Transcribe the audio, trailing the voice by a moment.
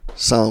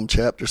Psalm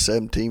chapter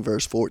 17,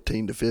 verse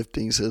 14 to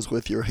 15 says,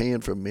 "With your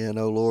hand from men,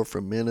 O Lord,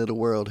 from men of the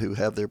world who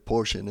have their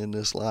portion in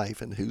this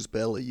life, and whose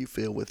belly you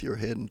fill with your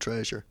hidden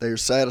treasure. They are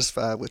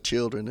satisfied with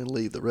children and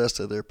leave the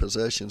rest of their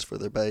possessions for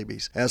their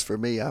babies. As for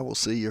me, I will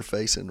see your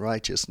face in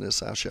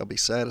righteousness. I shall be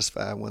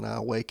satisfied when I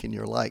awake in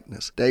your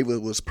likeness."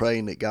 David was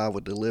praying that God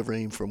would deliver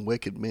him from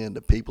wicked men,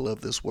 the people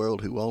of this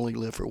world who only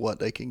live for what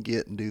they can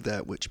get and do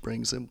that which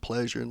brings them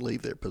pleasure and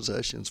leave their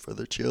possessions for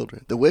their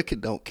children. The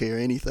wicked don't care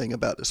anything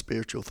about the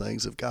spiritual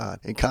things of God.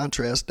 In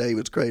contrast,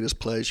 David's greatest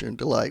pleasure and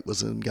delight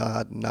was in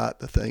God and not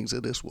the things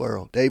of this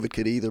world. David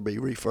could either be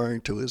referring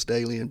to his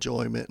daily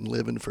enjoyment and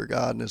living for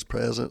God in his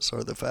presence,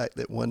 or the fact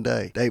that one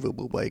day David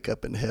will wake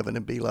up in heaven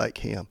and be like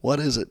him. What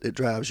is it that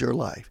drives your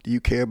life? Do you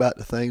care about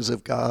the things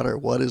of God, or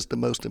what is the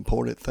most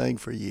important thing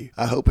for you?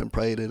 I hope and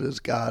pray that it is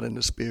God and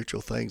the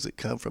spiritual things that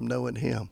come from knowing Him.